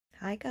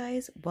Hi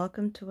guys,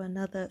 welcome to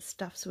another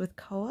Stuffs with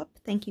Co-op.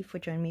 Thank you for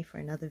joining me for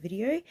another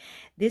video.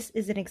 This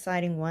is an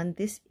exciting one.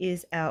 This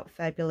is our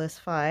Fabulous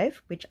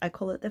 5, which I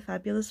call it the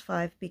Fabulous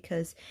 5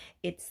 because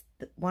it's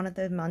one of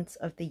the months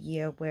of the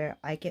year where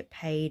I get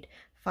paid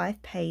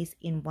 5 pays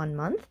in 1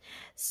 month.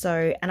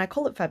 So, and I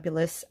call it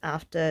Fabulous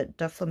after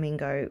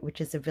Dope-Flamingo,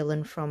 which is a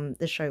villain from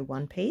the show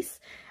One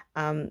Piece.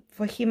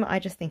 For him, I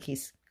just think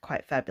he's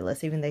quite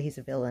fabulous, even though he's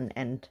a villain,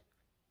 and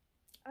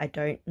I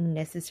don't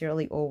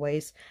necessarily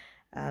always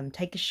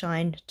take a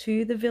shine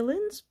to the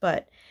villains,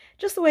 but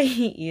just the way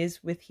he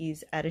is with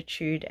his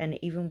attitude, and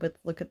even with,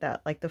 look at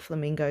that, like the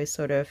flamingo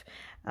sort of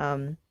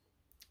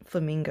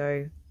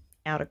flamingo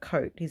outer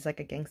coat. He's like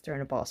a gangster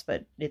and a boss,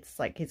 but it's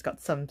like he's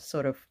got some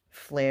sort of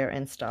flair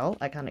and style.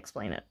 I can't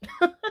explain it.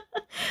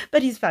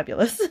 But he's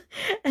fabulous.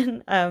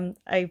 And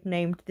I've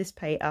named this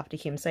pay after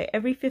him. So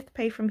every 5th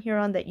pay from here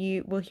on that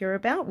you will hear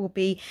about will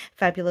be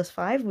Fabulous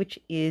 5, which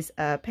is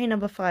pay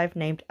number 5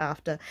 named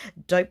after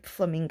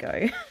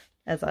Dope-Flamingo,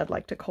 as I'd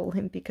like to call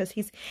him, because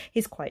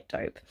he's quite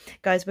dope.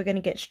 Guys, we're going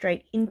to get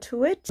straight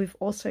into it. We've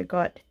also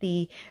got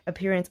the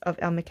appearance of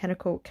our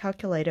mechanical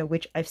calculator,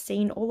 which I've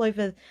seen all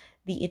over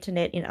the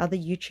internet in other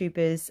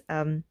YouTubers'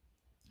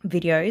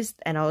 videos,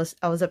 and I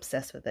was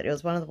obsessed with it. It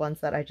was one of the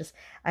ones that I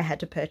had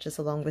to purchase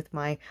along with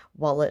my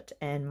wallet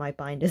and my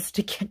binders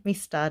to get me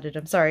started.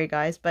 I'm sorry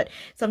guys, but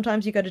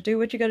sometimes you got to do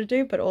what you got to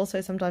do, but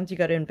also sometimes you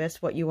got to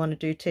invest what you want to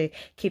do to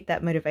keep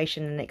that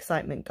motivation and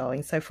excitement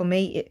going. So for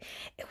me,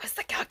 it was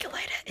the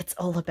calculator. It's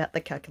all about the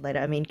calculator.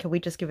 I mean, can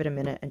we just give it a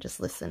minute and just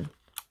listen?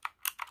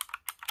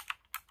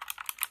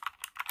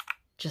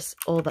 Just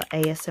all the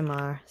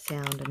ASMR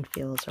sound and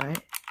feels, right?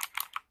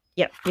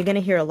 Yep, you're going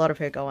to hear a lot of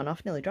her going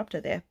off. Nearly dropped her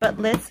there. But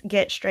let's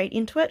get straight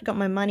into it. Got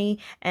my money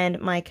and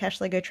my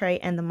cash Lego tray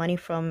and the money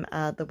from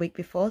the week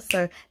before.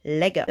 So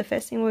Lego. The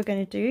first thing we're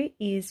going to do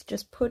is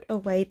just put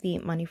away the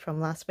money from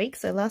last week.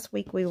 So last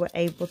week we were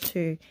able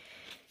to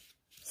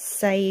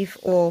save,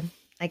 or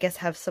I guess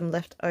have some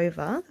left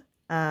over,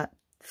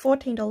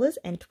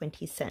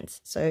 $14.20.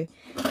 So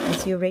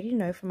as you already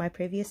know from my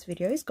previous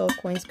videos, gold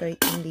coins go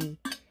in the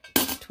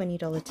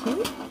 $20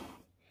 tin.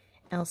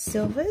 Our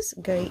silvers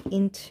go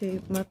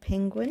into my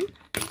penguin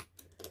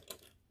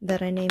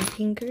that I named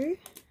Pingu.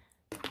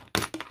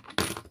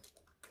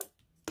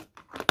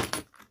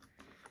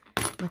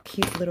 My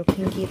cute little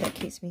pinky that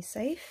keeps me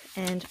safe.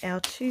 And our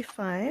 2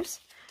 5s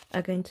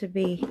are going to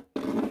be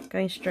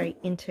going straight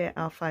into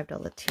our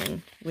 $5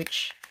 tin,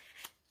 which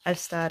I've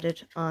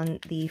started on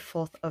the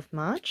 4th of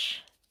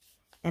March.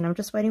 And I'm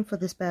just waiting for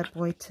this bad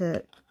boy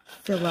to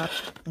fill up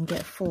and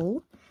get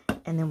full.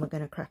 And then we're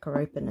going to crack her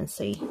open and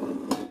see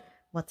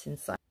what's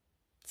inside.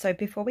 So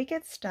before we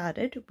get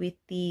started with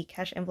the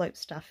cash envelope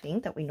stuffing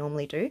that we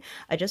normally do,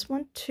 I just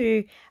want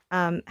to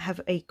have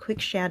a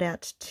quick shout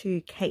out to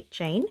Kate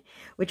Jane,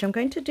 which I'm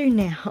going to do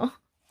now,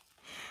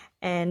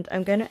 and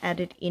I'm going to add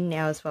it in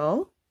now as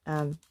well,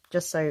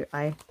 just so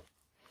I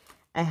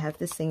have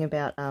this thing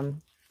about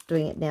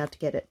doing it now to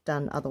get it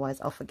done,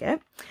 otherwise I'll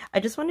forget. I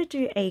just want to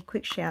do a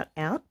quick shout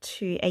out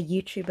to a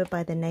YouTuber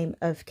by the name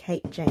of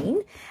Kate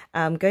Jane.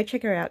 Go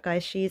check her out,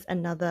 guys. She's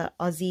another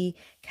Aussie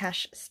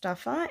cash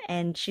stuffer,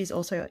 and she's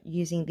also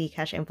using the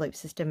cash envelope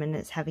system and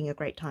is having a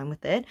great time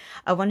with it.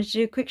 I wanted to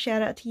do a quick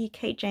shout out to you,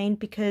 Kate Jane,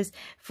 because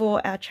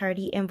for our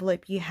charity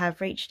envelope you have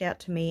reached out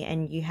to me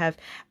and you have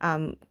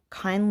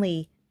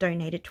kindly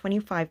donated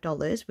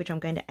 $25, which I'm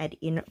going to add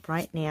in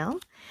right now,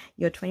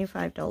 your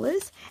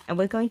 $25, and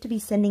we're going to be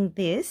sending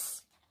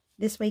this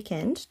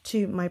weekend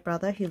to my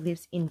brother who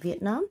lives in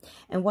Vietnam.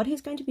 And what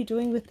he's going to be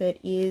doing with it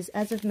is,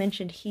 as I've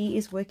mentioned, he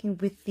is working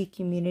with the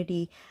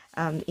community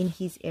in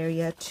his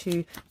area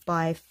to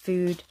buy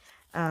food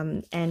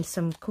and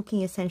some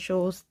cooking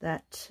essentials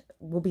that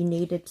will be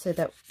needed so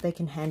that they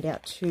can hand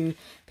out to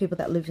people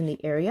that live in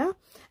the area.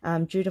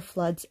 Due to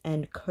floods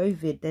and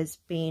COVID, there's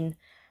been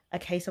a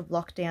case of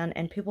lockdown,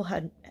 and people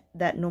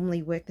that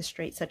normally work the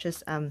streets, such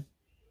as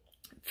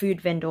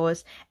food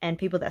vendors and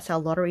people that sell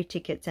lottery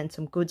tickets and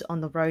some goods on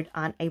the road,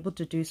 aren't able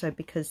to do so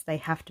because they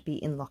have to be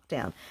in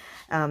lockdown.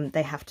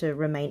 They have to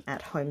remain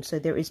at home, so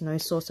there is no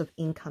source of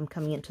income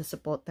coming in to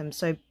support them.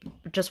 So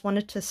just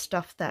wanted to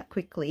stuff that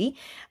quickly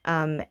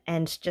and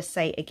just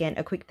say again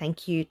a quick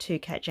thank you to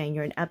Kat Jane.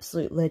 You're an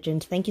absolute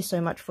legend. Thank you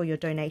so much for your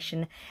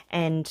donation,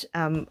 and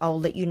I'll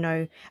let you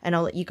know, and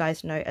I'll let you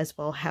guys know as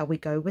well how we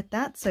go with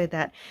that, so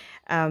that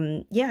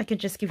yeah, I can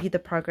just give you the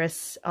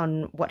progress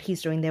on what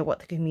he's doing there, what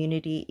the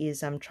community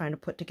is trying to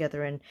put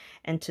together,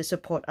 and to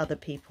support other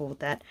people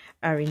that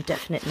are in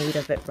definite need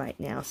of it right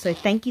now. So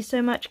thank you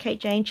so much, Kate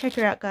Jane. Check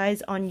her out,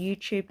 guys, on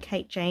YouTube,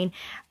 Kate Jane,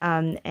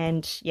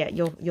 and yeah,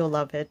 you'll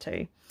love her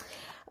too.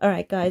 All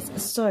right, guys,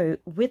 so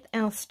with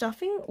our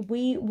stuffing,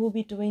 we will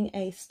be doing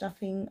a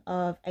stuffing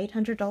of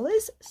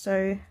 $800.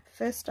 So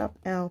first up,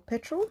 our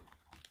petrol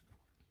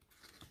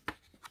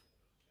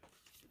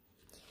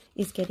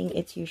is getting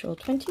its usual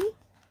 20.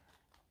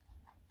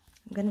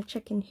 I'm going to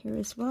check in here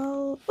as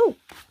well. Oh,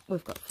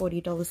 we've got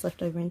 $40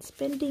 left over in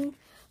spending.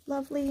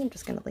 Lovely. I'm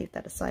just going to leave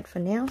that aside for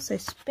now. So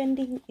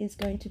spending is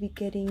going to be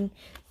getting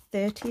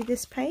 30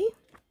 this pay.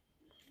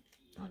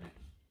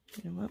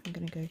 you know what, I'm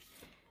going to go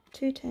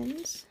 2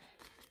 10s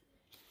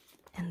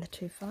and the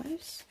 2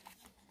 5s.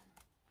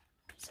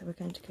 So we're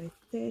going to go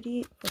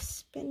 30 for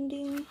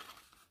spending.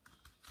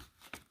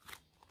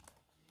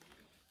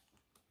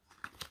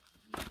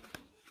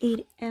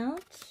 Eat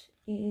out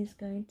is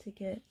going to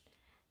get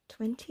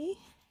 20.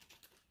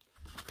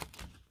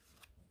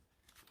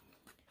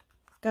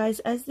 Guys,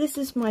 as this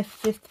is my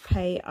 5th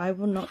pay, I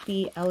will not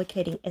be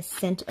allocating a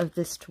cent of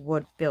this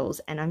toward bills,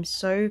 and I'm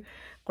so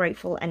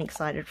grateful and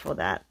excited for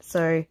that.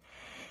 So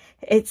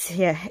it's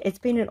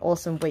been an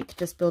awesome week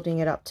just building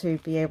it up to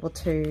be able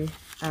to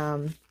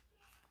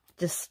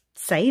just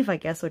save, I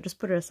guess, or just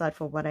put it aside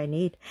for what I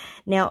need.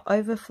 Now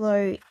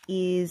overflow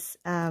is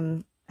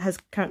has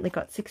currently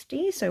got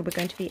 60, so we're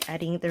going to be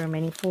adding the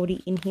remaining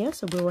 40 in here,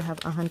 so we will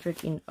have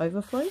 100 in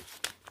overflow.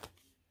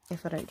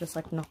 If I don't just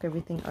like knock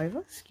everything over.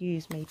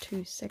 Excuse me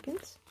 2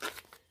 seconds.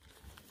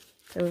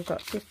 So we've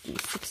got 50,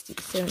 60,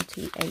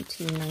 70,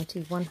 80,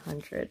 90,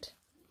 100.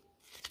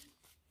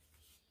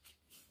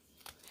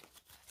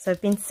 So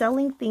I've been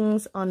selling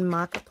things on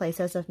Marketplace,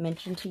 as I've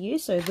mentioned to you.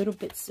 So little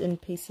bits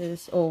and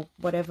pieces or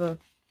whatever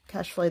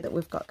cash flow that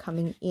we've got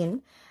coming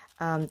in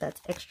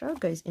that's extra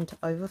goes into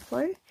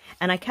overflow.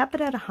 And I cap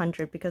it at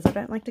 100 because I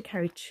don't like to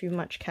carry too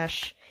much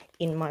cash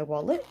in my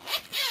wallet.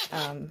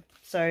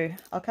 So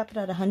I'll cap it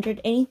at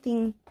 100.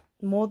 Anything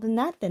more than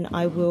that, then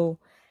I will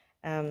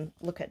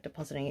look at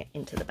depositing it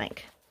into the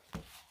bank.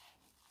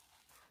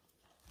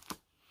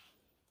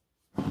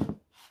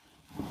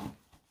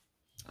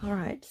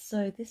 Alright,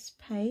 so this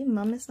pay,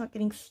 Mum is not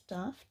getting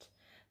stuffed.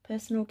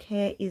 Personal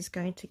care is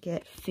going to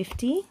get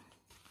 50.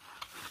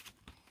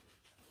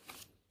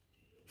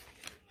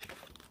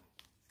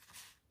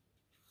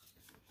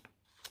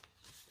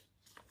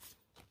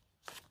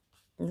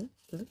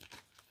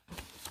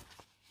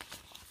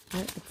 No,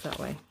 it's that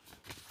way.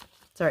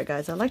 Sorry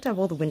guys, I like to have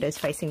all the windows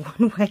facing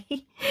one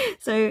way.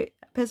 So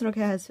personal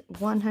care has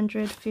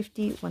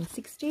 150,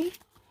 160.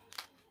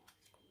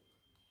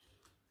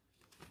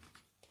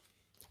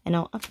 And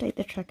I'll update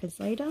the trackers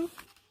later.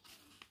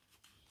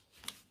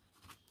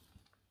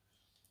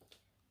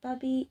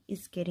 Bubby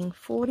is getting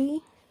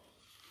 40.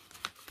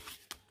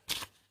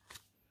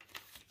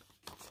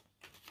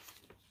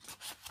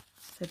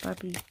 So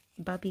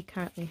Bubby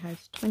currently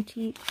has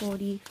 20,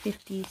 40,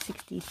 50,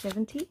 60,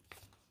 70.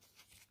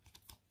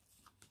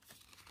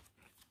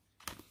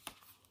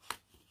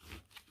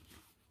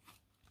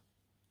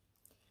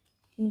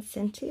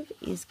 Incentive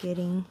is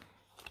getting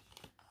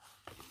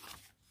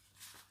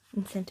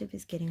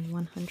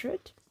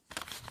 100.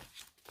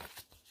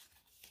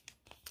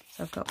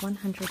 So I've got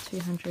 100,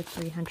 200,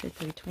 300,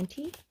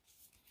 320.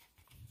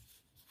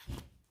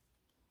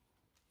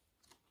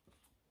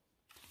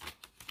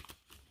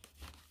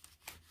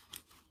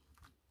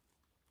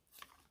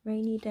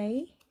 Rainy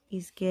day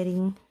is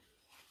getting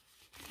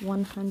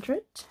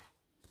 100.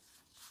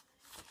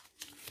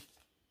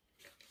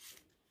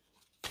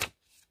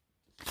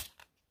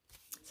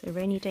 So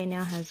rainy day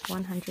now has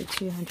 100,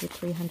 200,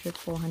 300,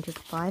 400,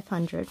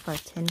 500,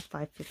 510,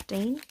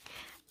 515.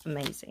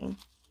 Amazing.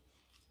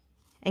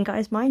 And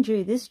guys, mind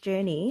you, this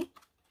journey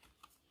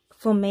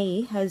for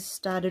me has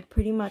started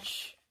pretty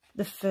much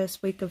the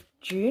first week of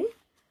June.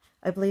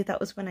 I believe that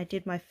was when I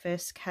did my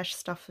first cash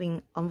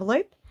stuffing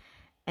envelope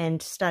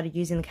and started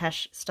using the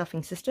cash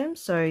stuffing system.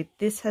 So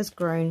this has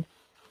grown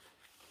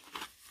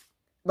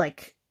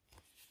like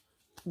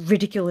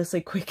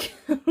ridiculously quick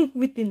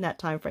within that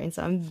time frame.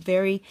 So I'm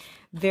very,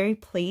 very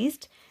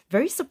pleased,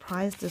 very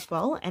surprised as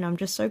well, and I'm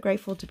just so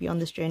grateful to be on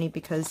this journey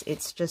because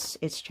it's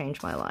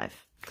changed my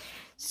life.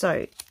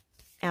 So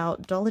our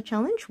dollar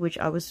challenge, which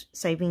I was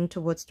saving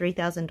towards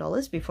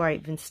 $3,000 before I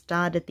even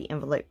started the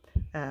envelope,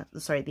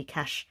 the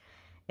cash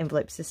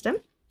envelope system.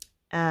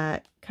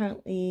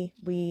 Currently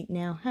we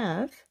now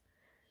have,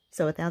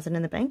 so 1,000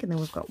 in the bank, and then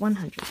we've got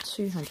 100,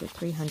 200,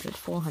 300,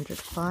 400,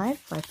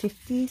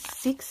 550,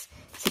 6,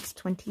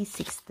 620,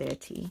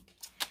 630.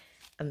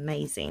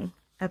 Amazing.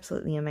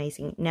 Absolutely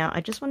amazing. Now,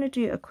 I just want to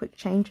do a quick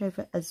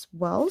changeover as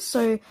well.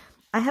 So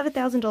I have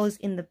 $1,000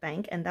 in the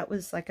bank, and that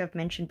was, like I've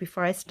mentioned,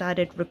 before I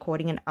started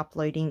recording and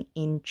uploading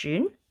in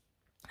June.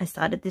 I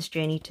started this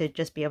journey to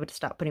just be able to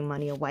start putting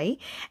money away,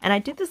 and I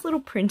did this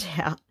little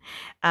printout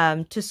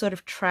to sort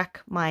of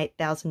track my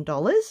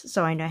 $1,000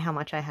 so I know how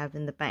much I have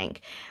in the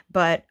bank.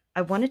 But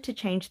I wanted to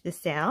change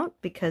this out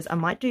because I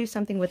might do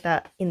something with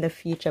that in the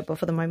future, but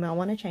for the moment I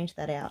want to change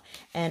that out,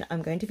 and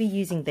I'm going to be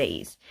using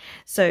these.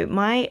 So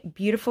my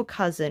beautiful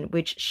cousin,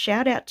 which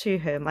shout out to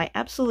her, my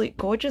absolute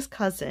gorgeous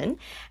cousin,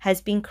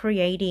 has been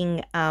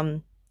creating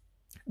the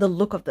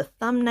look of the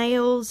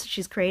thumbnails.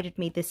 She's created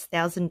me this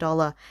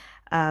 $1,000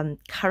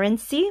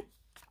 currency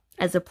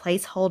as a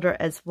placeholder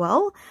as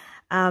well.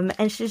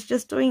 And she's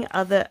just doing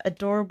other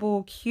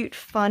adorable, cute,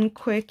 fun,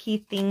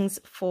 quirky things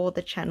for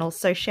the channel.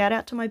 So shout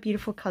out to my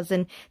beautiful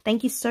cousin.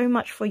 Thank you so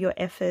much for your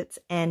efforts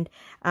and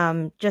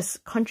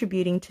just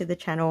contributing to the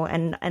channel.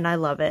 And I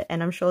love it.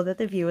 And I'm sure that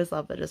the viewers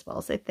love it as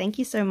well. So thank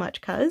you so much,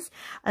 cuz.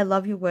 I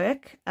love your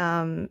work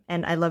and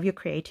I love your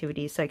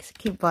creativity. So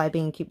keep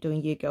vibing and keep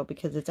doing you, girl,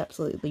 because it's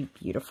absolutely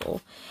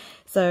beautiful.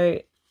 So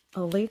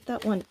I'll leave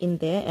that one in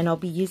there, and I'll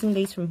be using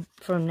these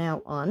from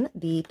now on,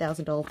 the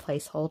 $1,000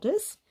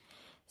 placeholders.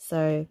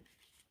 So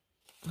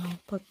I'll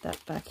put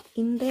that back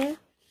in there.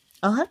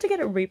 I'll have to get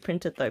it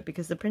reprinted though,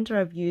 because the printer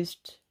I've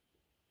used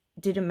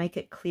didn't make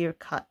it clear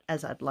cut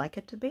as I'd like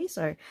it to be.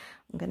 So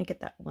I'm going to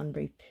get that one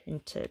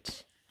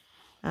reprinted.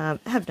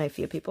 Have no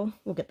fear, people.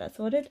 We'll get that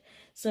sorted.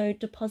 So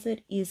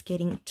deposit is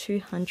getting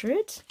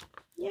 200.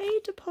 Yay,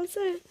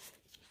 deposit.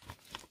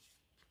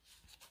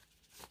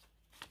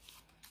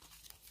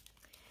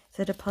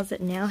 So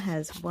deposit now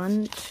has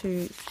 1,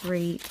 2,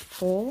 3,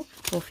 4,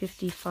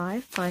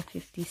 455,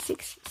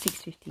 556,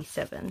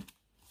 657.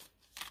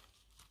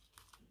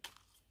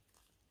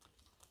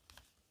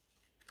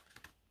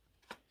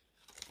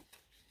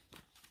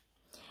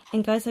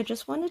 And guys, I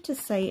just wanted to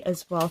say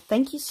as well,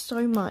 thank you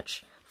so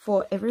much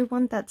for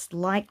everyone that's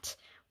liked,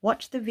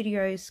 watched the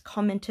videos,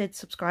 commented,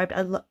 subscribed.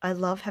 I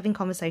love having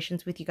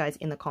conversations with you guys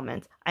in the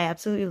comments. I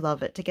absolutely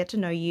love it, to get to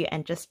know you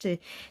and just to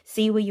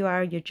see where you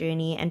are in your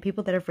journey, and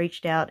people that have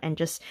reached out and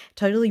just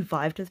totally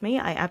vibed with me.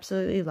 I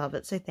absolutely love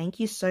it. So thank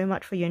you so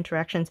much for your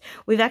interactions.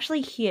 We've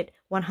actually hit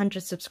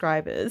 100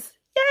 subscribers.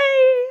 Yay!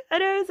 I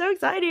know, it's so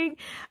exciting.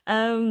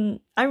 I'm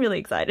really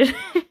excited.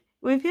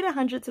 We've hit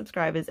 100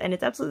 subscribers, and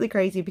it's absolutely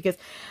crazy because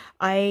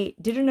I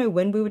didn't know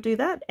when we would do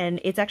that, and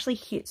it's actually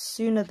hit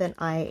sooner than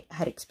I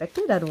had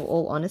expected, out of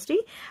all honesty.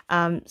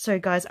 So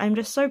guys, I'm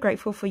just so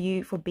grateful for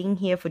you for being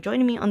here, for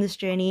joining me on this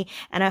journey,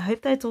 and I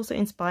hope that it's also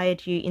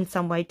inspired you in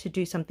some way to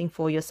do something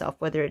for yourself,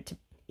 whether it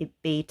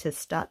be to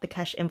start the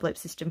cash envelope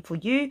system for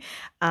you,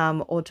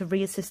 or to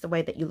reassess the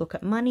way that you look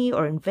at money,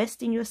 or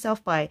invest in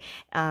yourself by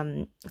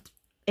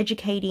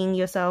educating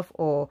yourself,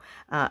 or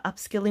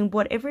upskilling,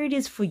 whatever it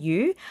is for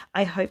you.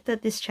 I hope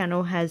that this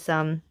channel has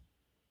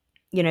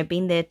you know,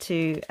 been there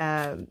to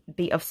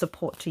be of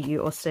support to you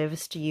or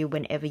service to you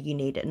whenever you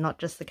need it, not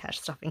just the cash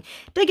stuffing.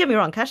 Don't get me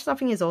wrong, cash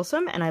stuffing is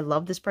awesome, and I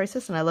love this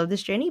process and I love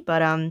this journey,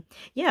 but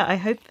yeah, I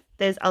hope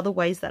there's other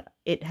ways that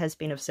it has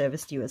been of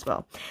service to you as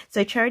well.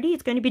 So charity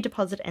is going to be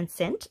deposited and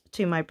sent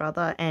to my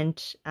brother, and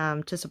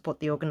to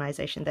support the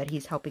organization that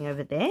he's helping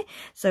over there.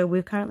 So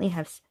we currently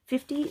have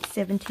 50,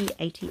 70,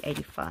 80,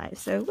 85.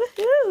 So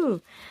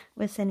woohoo!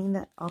 We're sending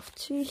that off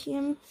to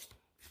him.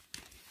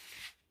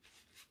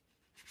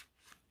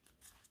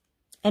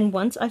 And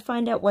once I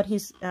find out what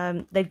his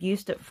they've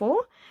used it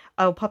for,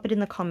 I'll pop it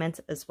in the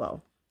comments as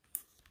well.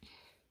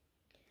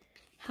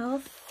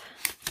 Health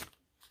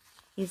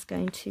is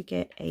going to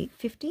get a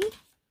 50.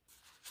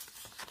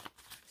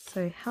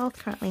 So health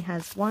currently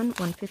has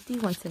 150,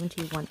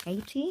 170,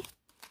 180.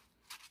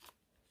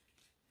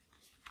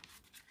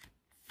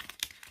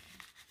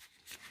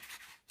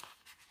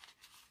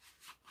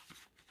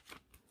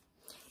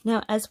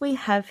 Now, as we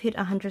have hit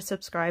 100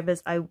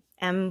 subscribers, I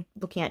am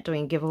looking at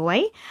doing a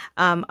giveaway.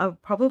 I'll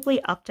probably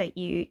update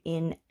you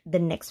in the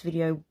next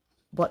video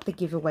what the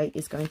giveaway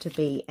is going to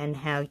be and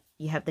how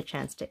you have the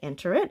chance to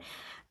enter it.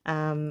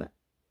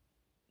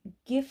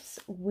 Gifts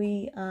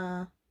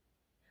we're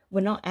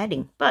not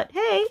adding, but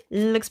hey,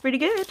 looks pretty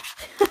good.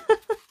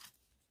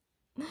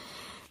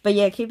 But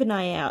yeah, keep an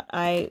eye out.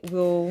 I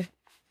will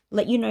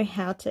let you know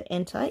how to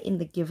enter in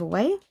the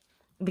giveaway,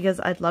 because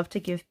I'd love to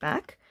give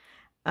back.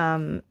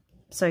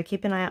 So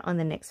keep an eye out on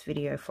the next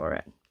video for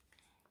it.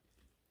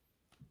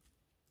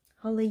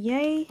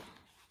 Holiday.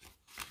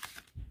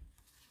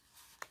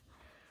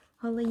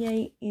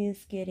 Holiday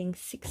is getting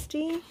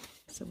 60.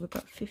 So we've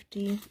got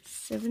 50,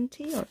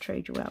 70. I'll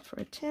trade you out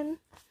for a 10.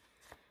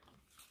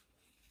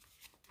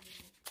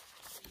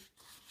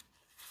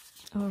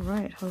 All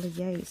right,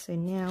 Holiday. So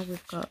now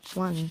we've got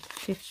 1,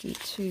 50,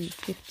 2,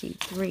 50,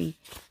 3,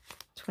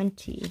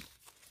 20.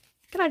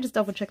 Can I just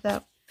double check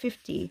that?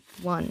 50,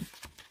 1,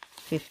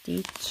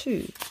 50,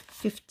 2,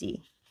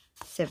 50,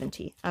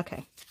 70.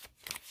 Okay.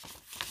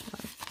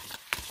 1,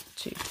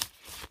 2,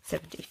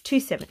 70.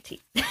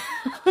 270.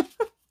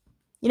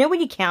 You know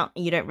when you count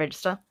and you don't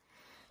register?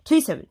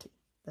 270.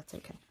 That's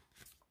okay.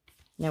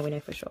 Now we know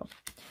for sure.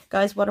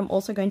 Guys, what I'm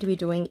also going to be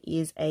doing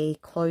is a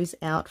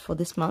closeout for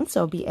this month. So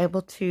I'll be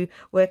able to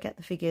work out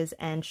the figures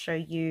and show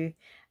you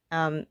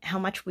how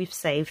much we've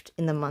saved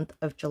in the month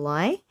of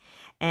July.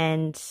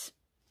 And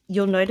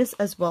you'll notice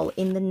as well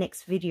in the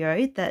next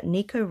video that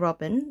Nico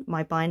Robin,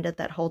 my binder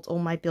that holds all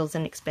my bills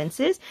and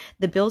expenses,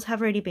 the bills have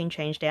already been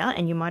changed out,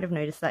 and you might have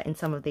noticed that in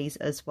some of these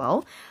as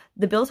well.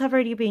 The bills have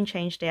already been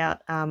changed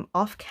out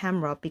off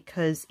camera,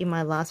 because in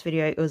my last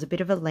video it was a bit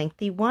of a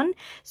lengthy one,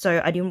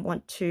 so I didn't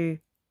want to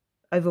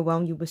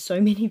overwhelm you with so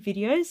many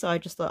videos, so I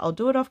just thought I'll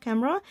do it off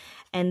camera,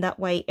 and that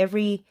way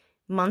every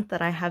month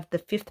that I have the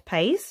 5th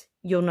pays,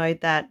 you'll know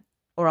that,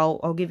 or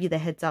I'll give you the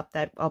heads up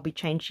that I'll be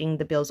changing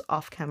the bills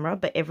off camera.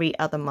 But every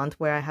other month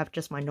where I have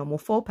just my normal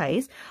 4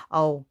 pays,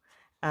 I'll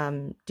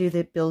do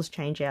the bills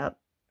change out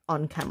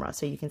on camera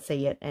so you can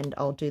see it, and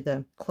I'll do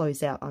the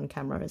close out on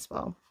camera as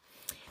well.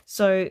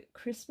 So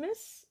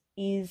Christmas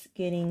is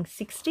getting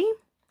 60.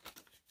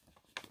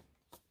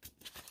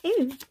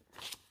 Ew.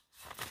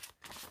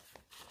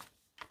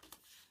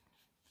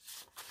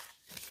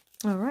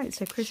 All right,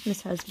 so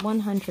Christmas has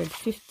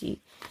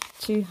 150,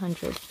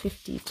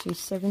 250,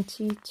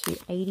 270,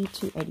 280,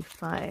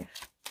 285.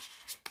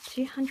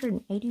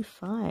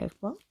 285.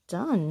 Well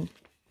done.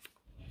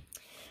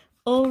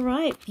 All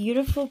right,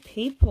 beautiful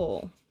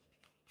people.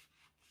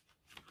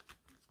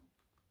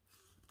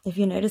 If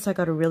you notice, I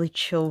got a really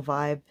chill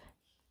vibe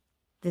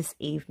this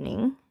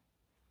evening,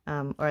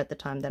 or at the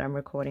time that I'm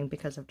recording,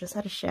 because I've just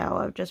had a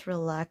shower. I've just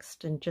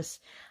relaxed and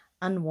just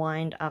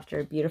unwind after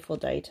a beautiful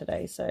day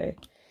today. So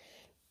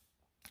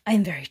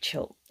I'm very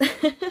chill.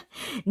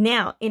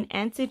 Now, in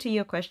answer to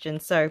your question,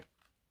 so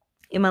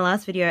in my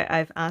last video,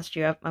 I've asked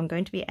you, I'm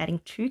going to be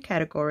adding 2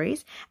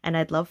 categories, and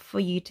I'd love for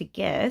you to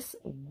guess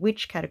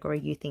which category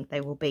you think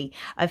they will be.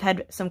 I've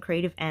had some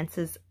creative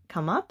answers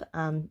come up.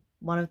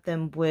 One of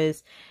them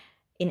was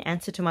in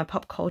answer to my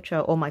pop culture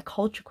or my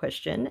culture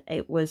question.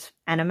 It was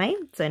anime,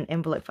 so an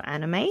envelope for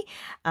anime.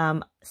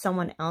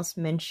 Someone else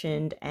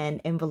mentioned an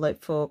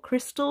envelope for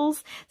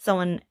crystals.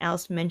 Someone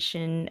else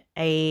mentioned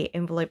a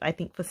envelope, I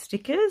think, for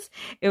stickers.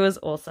 It was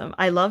awesome.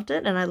 I loved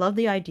it, and I love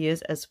the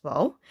ideas as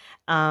well.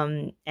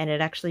 And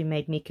it actually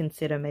made me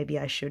consider maybe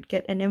I should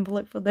get an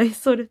envelope for those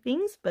sort of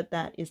things, but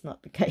that is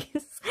not the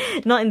case.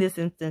 Not in this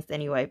instance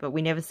anyway, but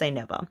we never say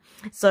never.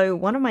 So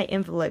one of my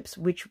envelopes,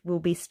 which will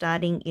be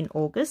starting in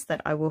August,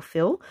 that I will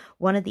fill,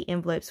 one of the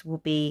envelopes will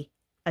be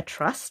a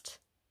trust.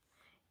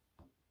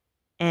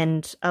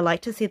 And I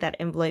like to see that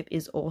envelope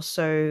is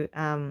also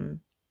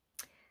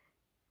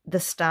the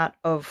start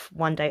of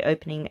one day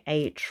opening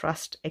a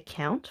trust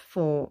account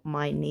for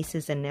my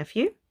nieces and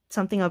nephew.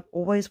 Something I've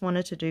always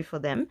wanted to do for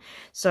them.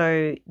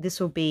 So this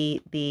will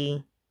be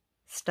the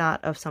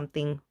start of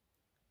something,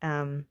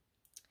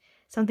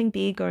 something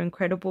big or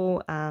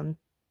incredible,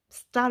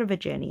 start of a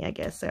journey, I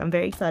guess. So I'm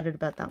very excited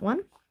about that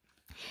one.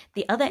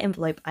 The other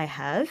envelope I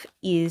have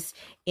is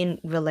in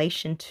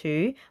relation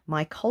to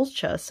my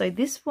culture. So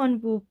this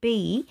one will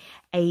be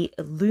a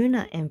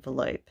lunar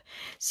envelope.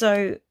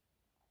 So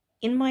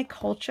in my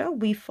culture,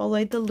 we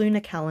follow the lunar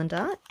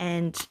calendar,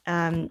 and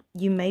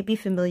you may be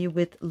familiar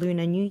with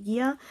Lunar New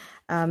Year.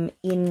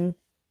 In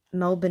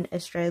Melbourne,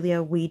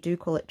 Australia, we do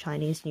call it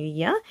Chinese New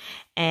Year,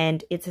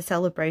 and it's a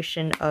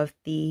celebration of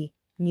the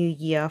new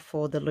year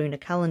for the lunar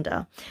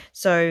calendar.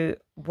 So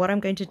what I'm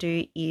going to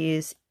do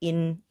is,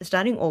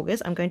 starting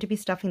August, I'm going to be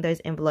stuffing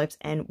those envelopes,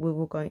 and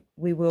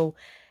we will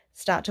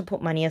start to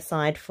put money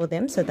aside for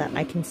them so that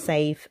I can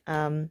save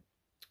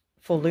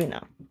for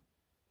lunar,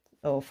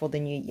 or for the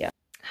new year.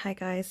 Hi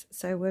guys,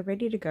 so we're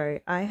ready to go.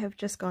 I have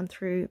just gone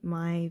through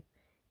my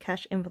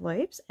cash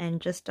envelopes and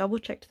just double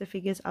checked the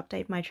figures,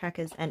 update my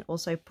trackers, and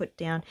also put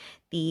down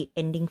the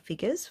ending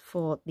figures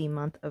for the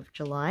month of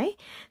July.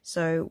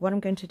 So what I'm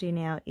going to do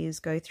now is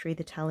go through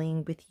the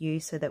tallying with you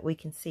so that we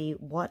can see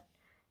what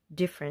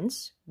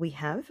difference we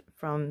have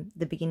from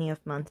the beginning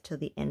of month to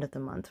the end of the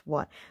month,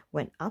 what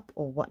went up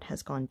or what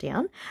has gone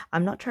down.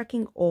 I'm not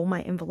tracking all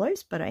my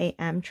envelopes, but I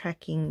am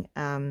tracking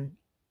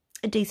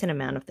a decent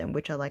amount of them,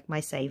 which are like my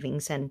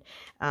savings and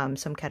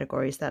some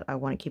categories that I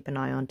want to keep an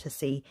eye on to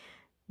see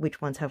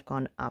which ones have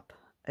gone up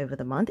over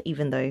the month,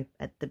 even though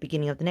at the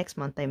beginning of the next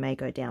month they may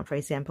go down. For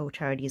example,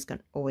 charity is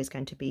always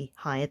going to be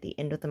high at the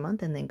end of the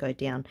month and then go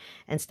down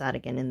and start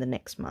again in the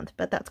next month,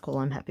 but that's cool.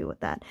 I'm happy with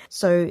that.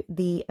 So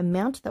the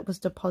amount that was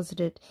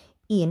deposited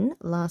in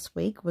last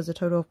week was a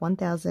total of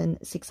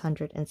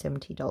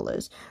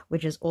 $1,670,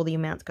 which is all the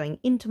amounts going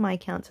into my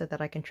account so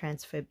that I can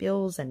transfer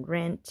bills and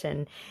rent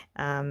and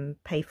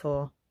pay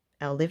for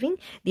our living.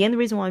 The only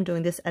reason why I'm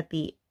doing this at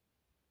the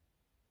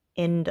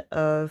end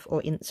of, the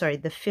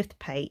 5th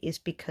pay, is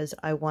because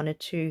I wanted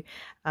to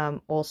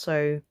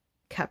also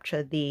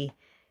capture the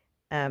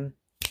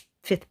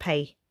 5th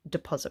pay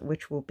deposit,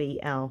 which will be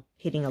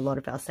hitting a lot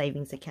of our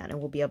savings account, and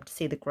we'll be able to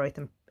see the growth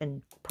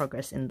and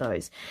progress in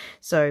those.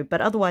 So,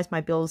 but otherwise my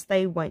bills,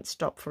 they won't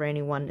stop for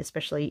anyone,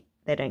 especially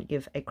they don't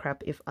give a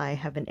crap if I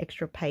have an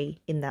extra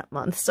pay in that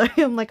month. So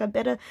I'm like, I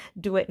better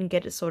do it and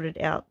get it sorted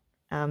out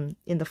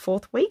in the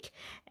 4th week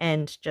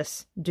and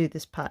just do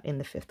this part in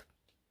the 5th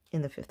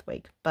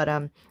week.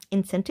 But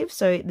incentives,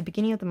 so at the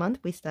beginning of the month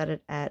we started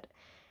at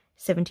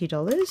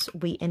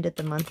 $70. We ended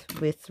the month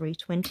with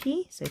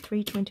 $320. So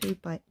 $320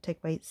 by take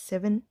away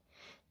 $70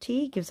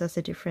 gives us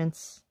a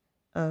difference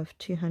of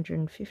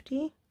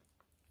 $250.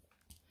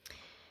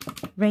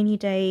 Rainy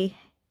day,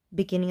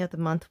 beginning of the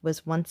month was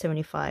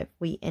 $175.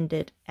 We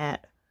ended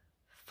at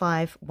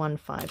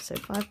 $515. So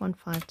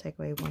 $515 take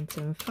away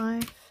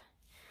 $175,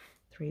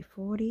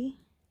 $340.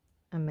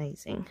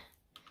 Amazing.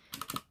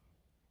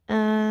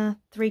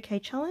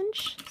 3K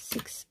challenge,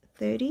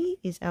 $630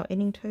 is our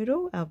ending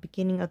total. Our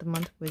beginning of the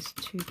month was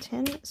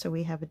 $210, so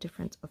we have a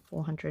difference of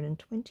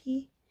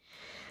 $420.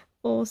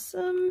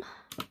 Awesome.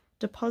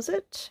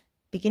 Deposit,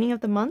 beginning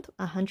of the month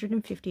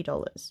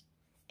 $150,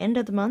 end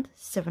of the month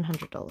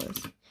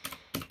 $700.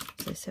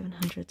 So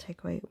 700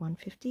 take away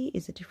 150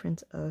 is a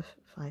difference of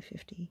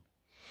 550.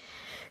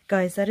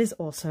 Guys, that is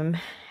awesome.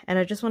 And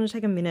I just want to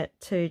take a minute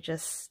to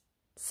just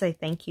say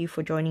thank you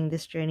for joining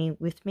this journey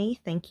with me.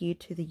 Thank you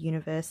to the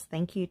universe.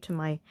 Thank you to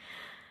my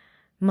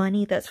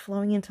money that's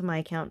flowing into my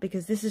account,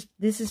 because this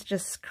is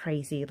just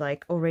crazy.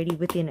 Like, already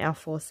within our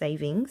 4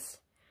 savings,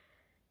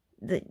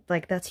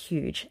 like, that's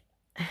huge.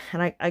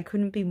 And I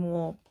couldn't be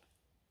more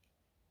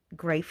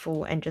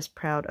grateful and just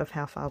proud of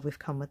how far we've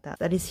come with that.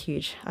 That is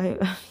huge. I'm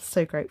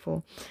so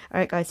grateful. All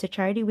right, guys, so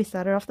charity, we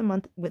started off the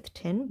month with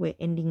 10. We're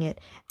ending it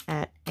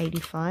at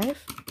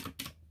 85.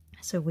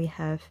 So we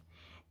have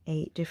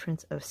a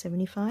difference of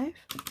 75.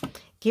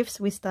 Gifts,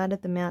 we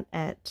started the month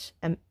at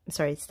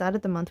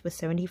started the month with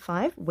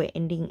 75. We're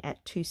ending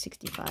at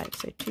 265.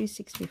 So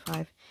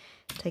 265,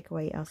 take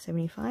away our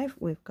 75,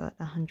 we've got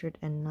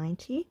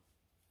 190.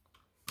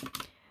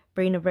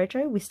 Brina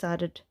Retro, we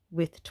started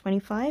with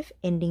 25,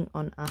 ending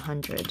on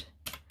 100.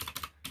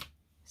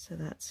 So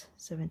that's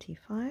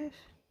 75.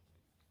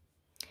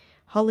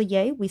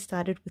 Holiday, we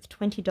started with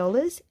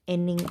 $20,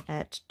 ending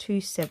at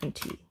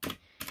 270.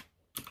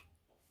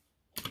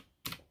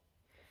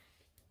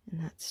 And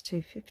that's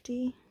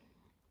 250.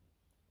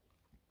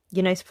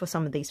 You know, for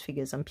some of these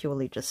figures, I'm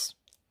purely just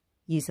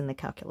using the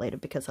calculator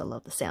because I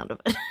love the sound of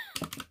it.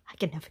 I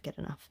can never get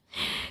enough.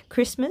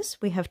 Christmas,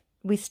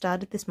 we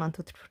started this month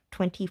with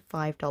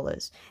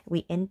 $25.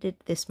 We ended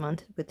this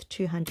month with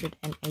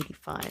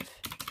 $285.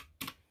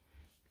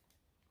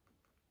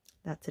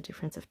 That's a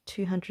difference of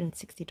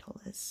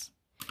 $260.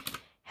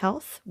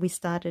 Health, we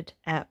started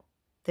at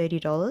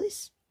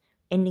 $30,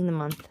 ending the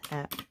month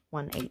at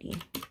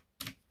 $180.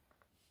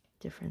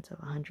 Difference of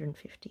 $150.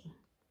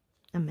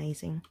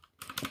 Amazing.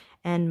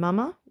 And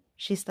Mama,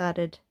 she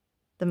started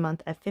the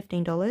month at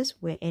 $15.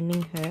 We're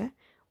ending her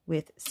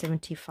with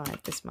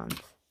 $75 this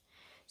month.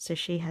 So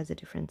she has a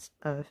difference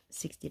of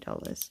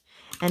 $60.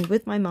 And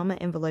with my Mama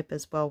envelope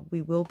as well,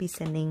 we will be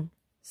sending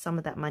some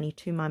of that money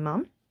to my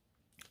mum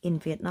in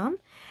Vietnam,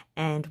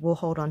 and we'll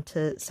hold on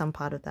to some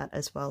part of that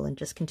as well and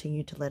just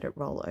continue to let it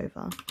roll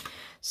over.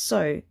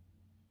 So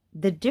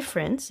the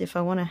difference, if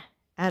I want to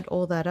add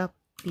all that up,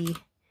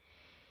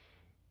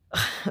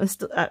 I'm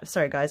still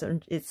sorry guys, I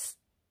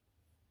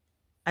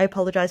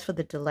apologize for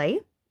the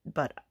delay,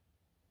 but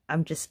I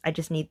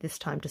just need this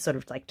time to sort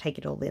of like take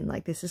it all in.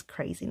 Like, this is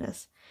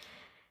craziness,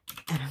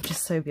 and I'm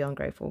just so beyond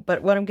grateful.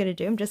 But what I'm going to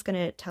do, I'm just going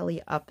to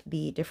tally up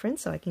the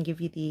difference so I can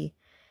give you the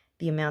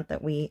amount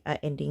that we are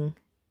ending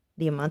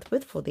the month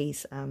with for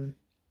these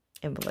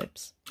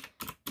envelopes.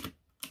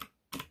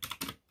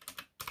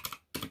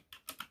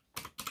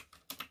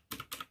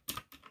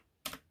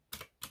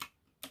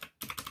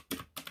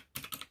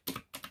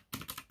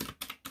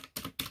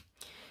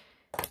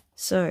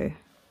 So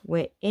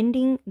we're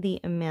ending the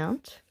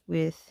amount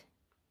with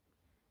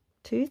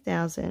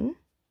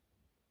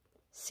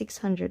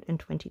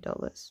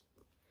 $2,620.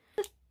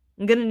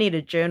 I'm gonna need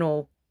to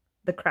journal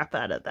the crap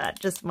out of that.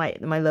 Just my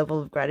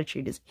level of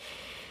gratitude is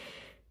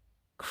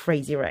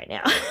crazy right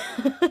now.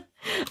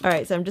 All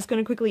right, so I'm just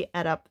going to quickly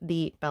add up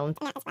the balance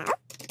as well.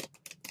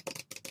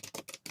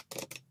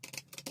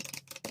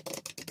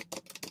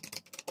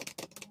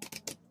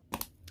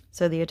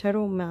 So the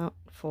total amount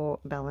for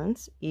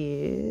balance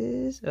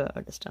is, oh,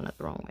 I've just done it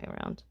the wrong way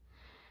around.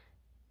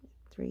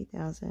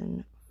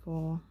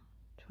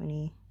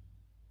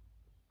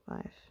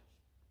 3,425.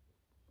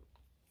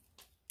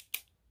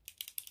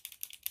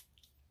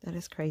 That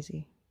is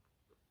crazy.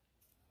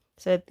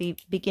 So at the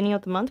beginning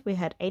of the month, we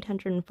had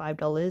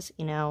 $805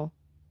 in our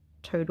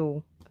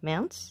total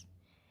amounts.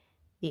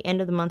 The end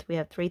of the month, we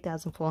have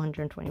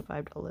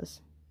 $3,425.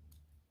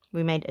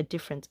 We made a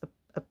difference,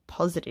 a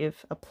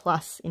positive, a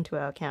plus into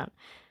our account,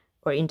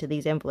 or into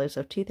these envelopes,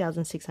 of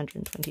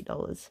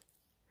 $2,620.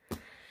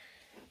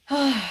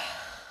 I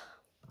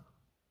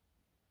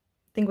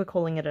think we're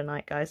calling it a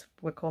night, guys.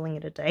 We're calling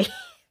it a day.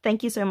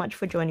 Thank you so much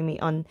for joining me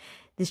on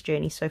this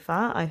journey so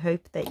far. I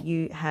hope that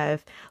you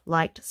have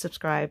liked,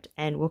 subscribed,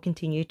 and will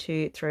continue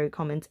to throw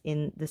comments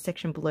in the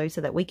section below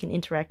so that we can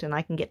interact and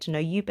I can get to know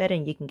you better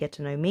and you can get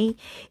to know me.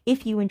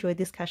 If you enjoyed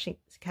this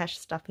cash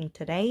stuffing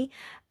today,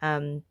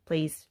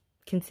 please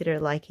consider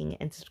liking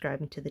and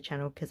subscribing to the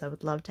channel, because I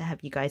would love to have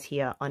you guys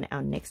here on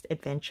our next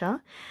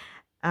adventure.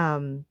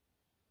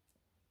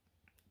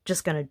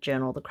 Just going to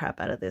journal the crap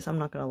out of this. I'm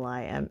not going to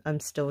lie.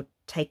 I'm still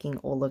taking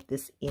all of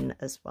this in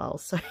as well.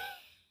 So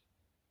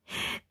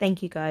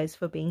thank you guys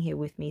for being here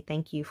with me.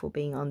 Thank you for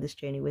being on this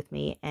journey with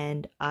me.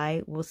 And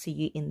I will see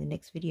you in the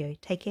next video.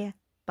 Take care.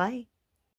 Bye.